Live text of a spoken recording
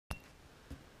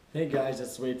Hey guys,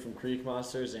 it's Wade from Creek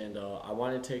Monsters, and I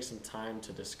want to take some time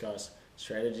to discuss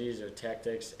strategies or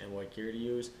tactics and what gear to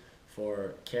use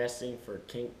for casting for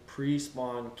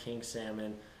pre-spawn king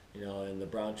salmon, and the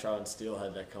brown trout and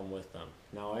steelhead that come with them.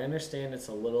 Now I understand it's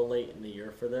a little late in the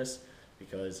year for this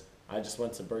because I just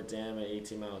went to Burt Dam at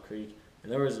 18 Mile Creek,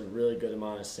 and there was a really good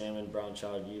amount of salmon, brown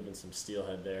trout, even some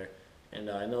steelhead there. And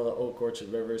I know the Oak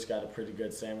Orchard River's got a pretty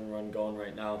good salmon run going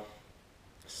right now.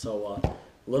 So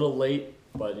a little late,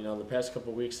 but the past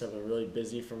couple of weeks have been really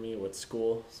busy for me with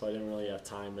school, so I didn't really have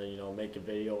time to make a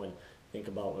video and think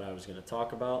about what I was going to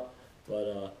talk about.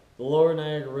 But the Lower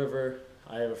Niagara River,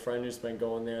 I have a friend who's been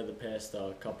going there the past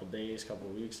couple days, couple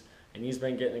weeks, and he's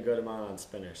been getting a good amount on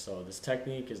spinner. So this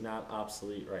technique is not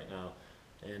obsolete right now.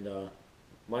 And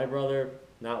my brother,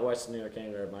 not Western New York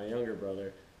angler, my younger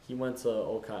brother, he went to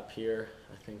Olcott Pier,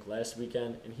 I think last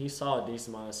weekend, and he saw a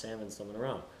decent amount of salmon swimming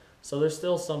around. So there's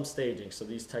still some staging, so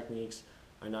these techniques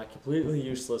are not completely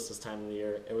useless this time of the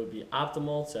year. It would be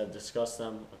optimal to have discussed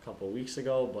them a couple of weeks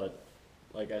ago, but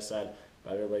like I said,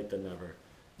 better late than never.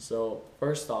 So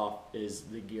first off is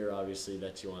the gear, obviously,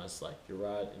 that you want to select, your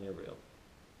rod and your reel.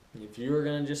 If you were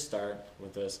going to just start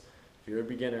with this, if you're a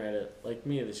beginner at it, like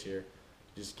me this year,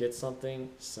 just get something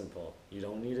simple. You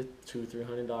don't need a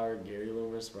 $200–300 Gary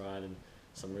Loomis rod and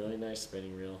some really nice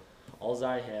spinning reel. All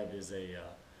I have is a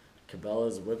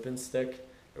Cabela's whipping stick.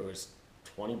 It was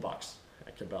 20 bucks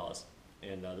at Cabela's,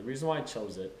 and the reason why I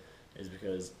chose it is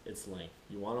because its length.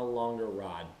 You want a longer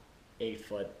rod, 8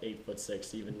 foot,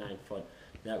 8'6", even 9 foot.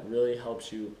 That really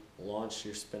helps you launch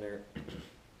your spinner,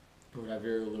 whatever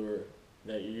your lure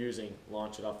that you're using,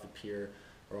 launch it off the pier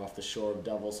or off the shore of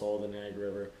Devil's Hole, the Niagara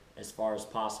River, as far as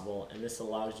possible. And this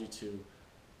allows you to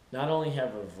not only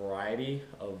have a variety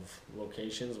of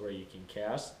locations where you can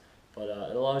cast, but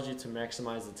it allows you to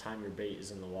maximize the time your bait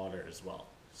is in the water as well.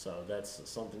 So that's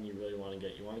something you really want to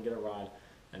get. You want to get a rod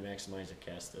and maximize your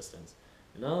cast distance.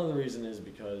 Another reason is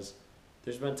because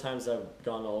there's been times I've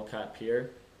gone to Olcott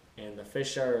Pier and the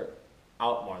fish are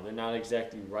out more. They're not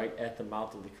exactly right at the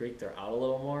mouth of the creek. They're out a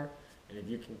little more. And if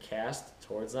you can cast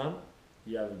towards them,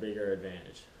 you have a bigger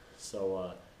advantage.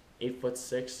 So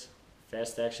 8'6",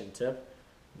 fast action tip.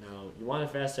 Now, you want a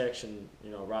fast action,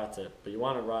 rod tip, but you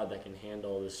want a rod that can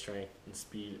handle the strength and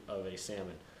speed of a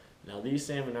salmon. Now, these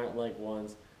salmon aren't like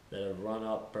ones that have run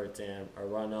up Burt Dam or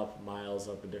run up miles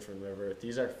up a different river.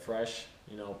 These are fresh,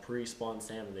 pre-spawn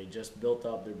salmon. They just built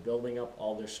up, they're building up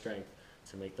all their strength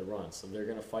to make the run. So they're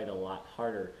going to fight a lot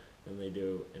harder than they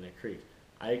do in a creek.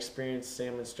 I experienced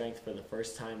salmon strength for the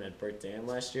first time at Burt Dam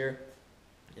last year,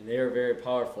 and they were very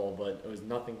powerful, but it was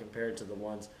nothing compared to the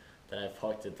ones that I've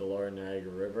hooked at the Lower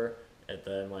Niagara River at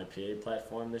the NYPA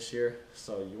platform this year.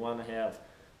 So you want to have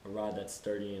a rod that's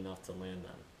sturdy enough to land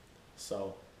them.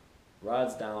 So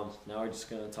rod's down. Now we're just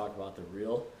going to talk about the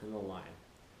reel and the line.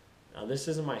 Now this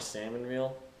isn't my salmon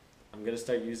reel. I'm going to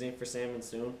start using it for salmon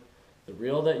soon. The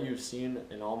reel that you've seen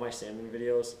in all my salmon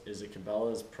videos is a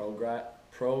Cabela's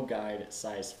Pro Guide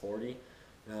size 40.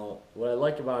 Now what I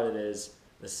like about it is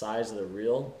the size of the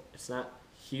reel. It's not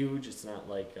huge. It's not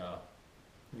like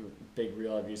big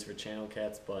reel I've used for channel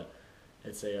cats, but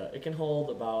it can hold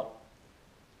about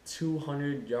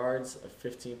 200 yards of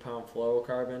 15-pound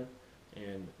fluorocarbon,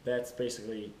 and that's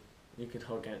basically, you can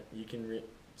hook it, you can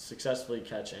successfully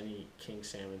catch any king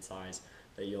salmon size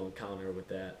that you'll encounter with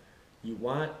that. You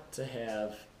want to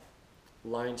have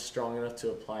lines strong enough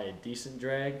to apply a decent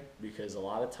drag, because a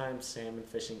lot of times salmon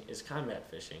fishing is combat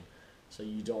fishing, so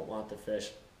you don't want the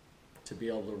fish to be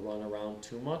able to run around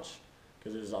too much,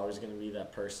 because there's always going to be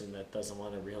that person that doesn't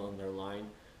want to reel in their line,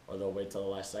 or they'll wait till the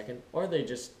last second, or they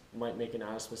just might make an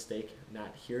honest mistake,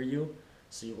 not hear you.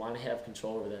 So you want to have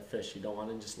control over that fish. You don't want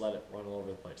to just let it run all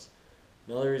over the place.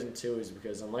 Another reason too is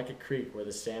because unlike a creek where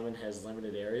the salmon has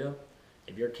limited area,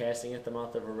 if you're casting at the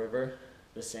mouth of a river,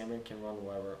 the salmon can run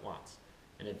wherever it wants.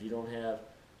 And if you don't have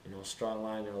strong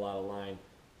line or a lot of line,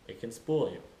 it can spool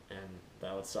you, and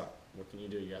that would suck. What can you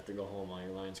do? You have to go home while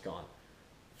your line's gone.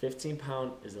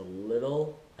 15-pound is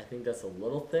I think that's a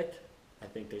little thick. I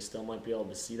think they still might be able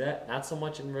to see that. Not so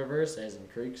much in rivers as in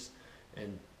creeks,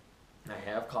 and I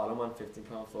have caught them on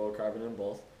 15-pound fluorocarbon in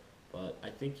both, but I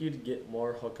think you'd get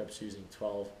more hookups using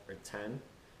 12 or 10.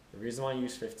 The reason why I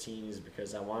use 15 is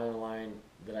because I want a line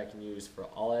that I can use for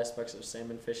all aspects of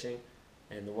salmon fishing,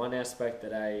 and the one aspect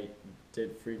that I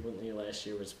did frequently last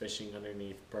year was fishing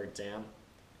underneath Burt Dam,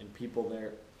 and people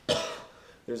there,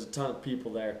 there's a ton of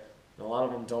people there. And a lot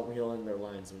of them don't reel in their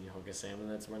lines when you hook a salmon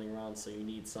that's running around, so you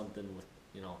need something with,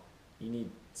 you need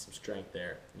some strength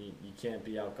there. You can't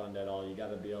be outgunned at all. You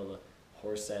got to be able to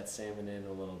horse that salmon in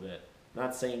a little bit. I'm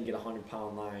not saying get a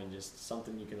 100-pound line, just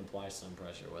something you can apply some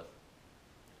pressure with.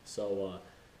 So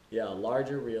yeah, a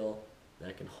larger reel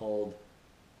that can hold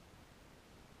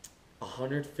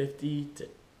 150 to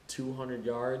 200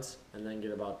 yards and then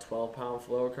get about 12-pound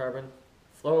fluorocarbon.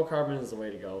 Fluorocarbon is the way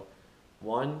to go.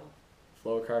 One,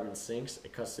 fluorocarbon sinks,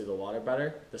 it cuts through the water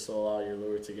better. This will allow your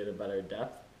lure to get a better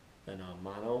depth than a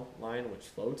mono line, which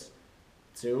floats.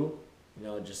 Two,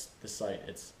 just the sight.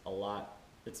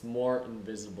 It's more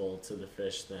invisible to the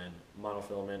fish than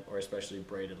monofilament or especially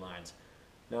braided lines.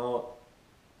 Now,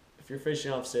 if you're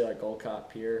fishing off, say, like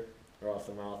Olcott Pier or off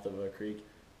the mouth of a creek,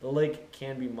 the lake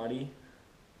can be muddy.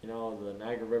 The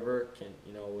Niagara River can,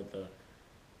 with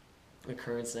the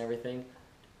currents and everything,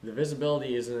 the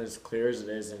visibility isn't as clear as it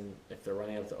is if they're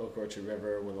running up the Oak Orchard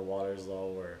River when the water is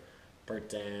low, or Burt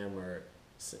Dam, or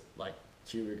like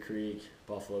Cuba Creek,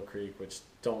 Buffalo Creek, which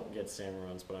don't get salmon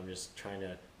runs, but I'm just trying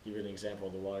to give you an example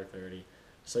of the water clarity.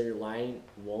 So your line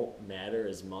won't matter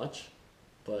as much,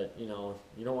 but you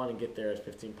don't want to get there at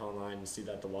 15-pound line and see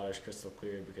that the water's crystal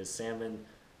clear, because salmon,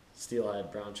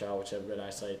 steelhead, brown trout, which have good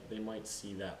eyesight, they might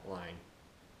see that line.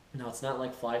 Now, it's not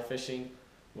like fly fishing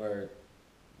where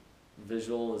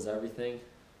visual is everything.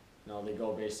 They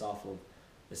go based off of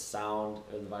the sound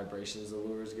or the vibrations the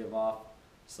lures give off.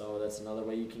 So that's another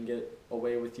way you can get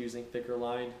away with using thicker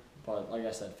line. But like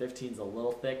I said, 15 is a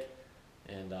little thick,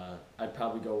 and I'd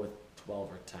probably go with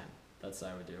 12 or 10. That's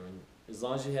what I would do. And as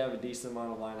long as you have a decent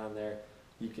amount of line on there,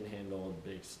 you can handle a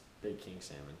big king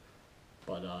salmon.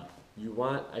 But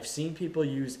I've seen people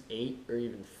use 8 or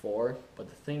even 4, but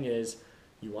the thing is,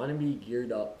 you want to be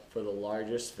geared up for the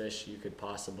largest fish you could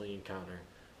possibly encounter.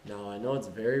 Now, I know it's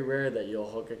very rare that you'll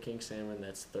hook a king salmon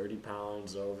that's 30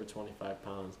 pounds or over 25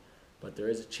 pounds, but there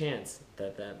is a chance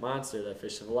that that monster, that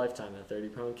fish of a lifetime, that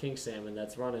 30-pound king salmon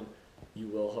that's running, you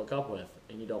will hook up with.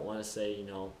 And you don't want to say,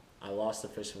 I lost a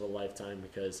fish of a lifetime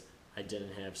because I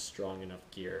didn't have strong enough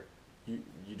gear. You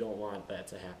don't want that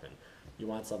to happen. You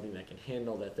want something that can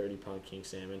handle that 30-pound king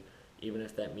salmon, even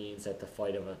if that means that the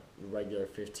fight of a regular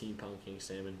 15-pound king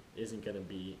salmon isn't going to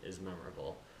be as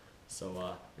memorable.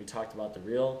 So we talked about the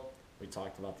reel, we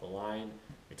talked about the line,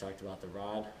 we talked about the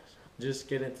rod. Just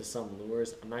get into some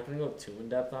lures. I'm not going to go too in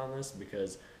depth on this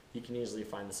because you can easily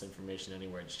find this information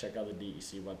anywhere. Just check out the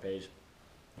DEC webpage,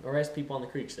 or ask people on the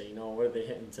creek. Say, what are they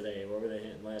hitting today? What were they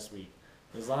hitting last week?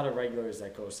 There's a lot of regulars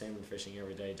that go salmon fishing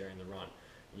every day during the run.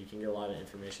 You can get a lot of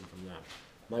information from them.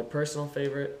 My personal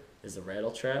favorite is the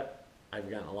rattle trap. I've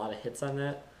gotten a lot of hits on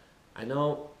that. I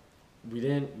know we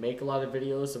didn't make a lot of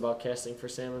videos about casting for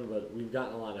salmon, but we've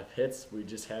gotten a lot of hits. We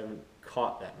just haven't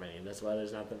caught that many. And that's why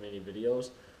there's not that many videos,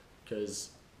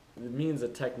 because it means the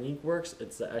technique works.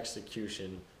 It's the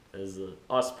execution is the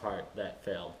us part that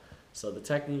failed. So the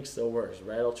technique still works.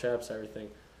 Rattle traps, everything.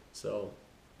 So,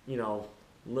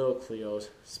 little Cleos,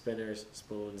 spinners,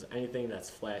 spoons, anything that's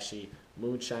flashy,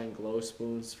 moonshine glow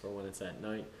spoons for when it's at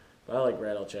night. But I like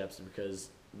rattle traps because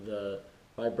the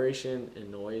vibration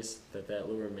and noise that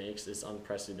lure makes is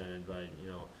unprecedented by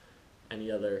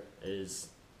any other, is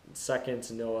second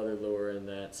to no other lure in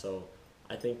that. So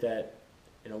I think that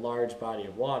in a large body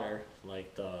of water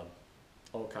like the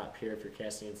Olcott Pier, if you're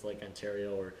casting into Lake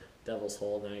Ontario, or Devil's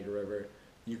Hole, Niagara River,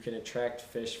 you can attract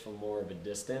fish from more of a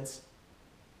distance.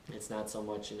 It's not so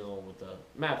much, with the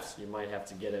maps, you might have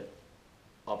to get it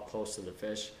up close to the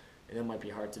fish, and it might be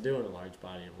hard to do in a large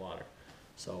body of water.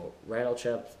 So rattle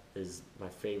trap is my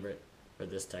favorite for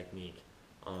this technique.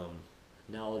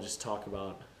 Now I'll just talk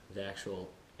about the actual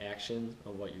action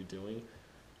of what you're doing.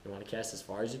 You want to cast as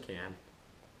far as you can.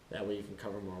 That way you can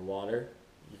cover more water.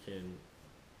 You can,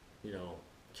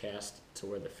 cast to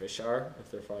where the fish are if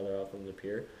they're farther out from the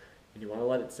pier. And you want to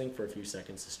let it sink for a few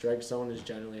seconds. The strike zone is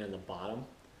generally on the bottom,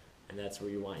 and that's where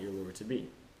you want your lure to be.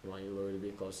 You want your lure to be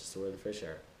closest to where the fish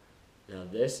are. Now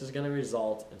this is going to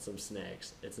result in some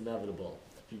snags. It's inevitable.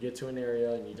 If you get to an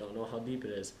area and you don't know how deep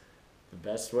it is, the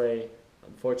best way,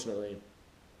 unfortunately,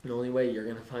 the only way you're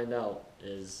going to find out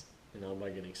is, by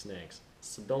getting snags.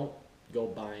 So don't go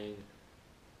buying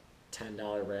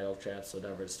 $10 rattle traps,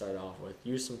 whatever, to start off with.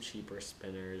 Use some cheaper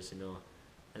spinners, and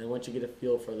then once you get a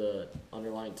feel for the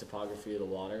underlying topography of the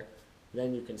water,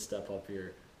 then you can step up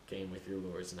your game with your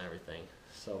lures and everything.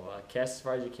 So cast as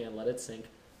far as you can, let it sink.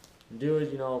 Do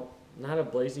it, not a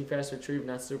blazing fast retrieve,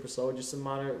 not super slow, just a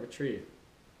moderate retrieve.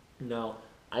 Now,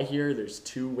 I hear there's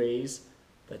 2 ways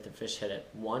that the fish hit it.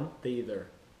 One, they either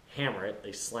hammer it,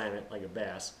 they slam it like a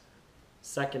bass.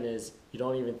 Second is, you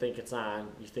don't even think it's on,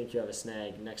 you think you have a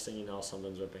snag, next thing you know,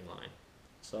 something's ripping line.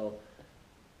 So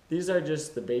these are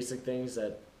just the basic things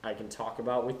that I can talk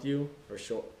about with you for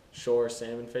shore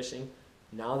salmon fishing.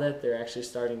 Now that they're actually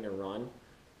starting to run,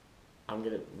 I'm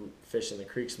gonna fish in the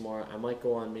creeks more. I might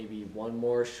go on maybe one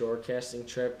more shore casting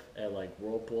trip at like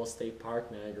Whirlpool State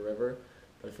Park, Niagara River,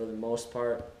 but for the most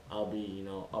part, I'll be, you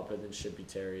know, up within Shippy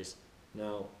Terry's.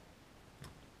 Now,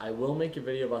 I will make a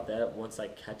video about that once I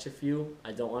catch a few.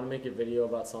 I don't want to make a video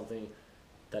about something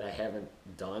that I haven't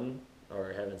done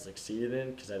or haven't succeeded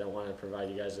in, because I don't want to provide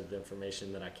you guys with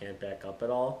information that I can't back up at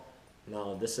all.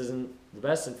 Now, this isn't the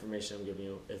best information I'm giving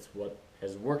you. It's what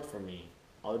has worked for me.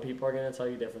 Other people are going to tell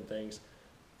you different things.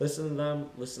 Listen to them,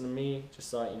 listen to me. Just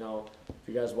so you know, if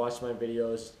you guys watch my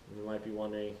videos, you might be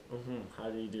wondering, how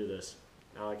do you do this?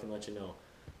 Now I can let you know.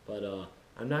 But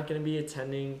I'm not going to be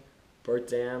attending Burt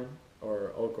Dam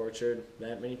or Oak Orchard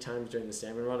that many times during the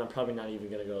salmon run. I'm probably not even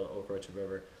going to go to Oak Orchard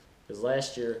River, because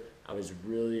last year I was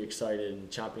really excited and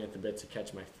chomping at the bit to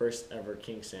catch my first ever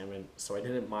king salmon, so I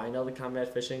didn't mind all the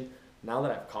combat fishing. Now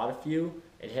that I've caught a few,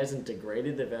 it hasn't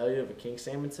degraded the value of a king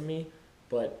salmon to me,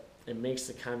 but it makes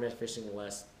the combat fishing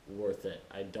less worth it.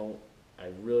 I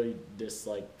really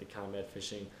dislike the combat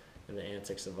fishing and the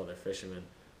antics of other fishermen.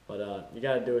 But you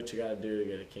gotta do what you gotta do to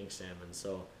get a king salmon.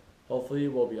 So hopefully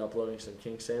we'll be uploading some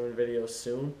king salmon videos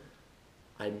soon.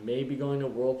 I may be going to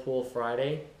Whirlpool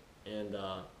Friday, and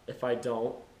if I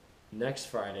don't, next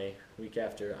Friday, week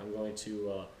after, I'm going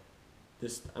to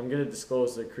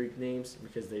disclose the creek names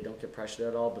because they don't get pressured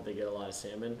at all, but they get a lot of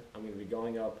salmon. I'm going to be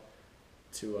going up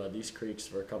to these creeks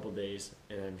for a couple days,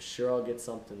 and I'm sure I'll get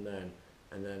something then.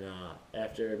 And then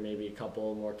after maybe a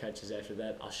couple more catches after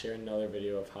that, I'll share another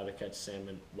video of how to catch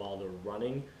salmon while they're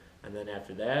running. And then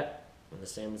after that, when the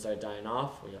salmon start dying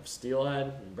off, we have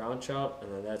steelhead and brown trout,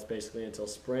 and then that's basically until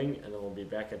spring, and then we'll be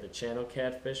back at the channel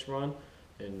catfish run.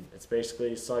 And it's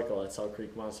basically a cycle. That's how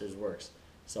Creek Monsters works.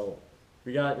 So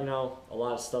we got, you know, a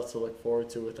lot of stuff to look forward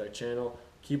to with our channel.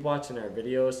 Keep watching our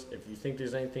videos. If you think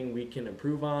there's anything we can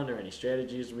improve on, or any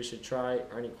strategies we should try,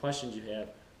 or any questions you have,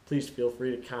 please feel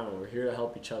free to comment. We're here to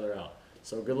help each other out.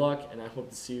 So good luck, and I hope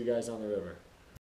to see you guys on the river.